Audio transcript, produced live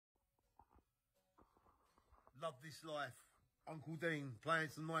Love this life. Uncle Dean playing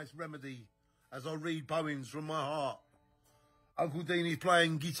some nice remedy as I read poems from my heart. Uncle Dean is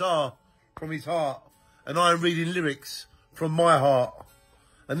playing guitar from his heart, and I am reading lyrics from my heart.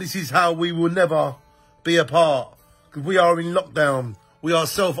 And this is how we will never be apart, because we are in lockdown. We are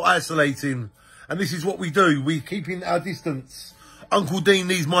self-isolating, and this is what we do. We keeping our distance. Uncle Dean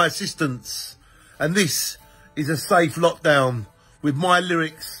needs my assistance, and this is a safe lockdown with my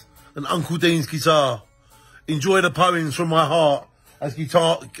lyrics and Uncle Dean's guitar. Enjoy the poems from my heart as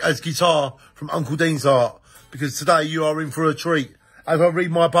guitar from Uncle Dean's heart, because today you are in for a treat. As I read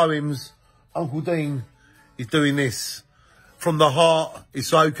my poems, Uncle Dean is doing this. From the heart,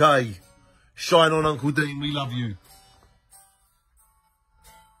 it's okay. Shine on, Uncle Dean, we love you.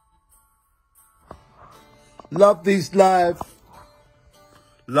 Love this life.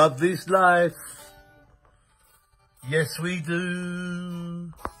 Love this life. Yes, we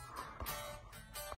do.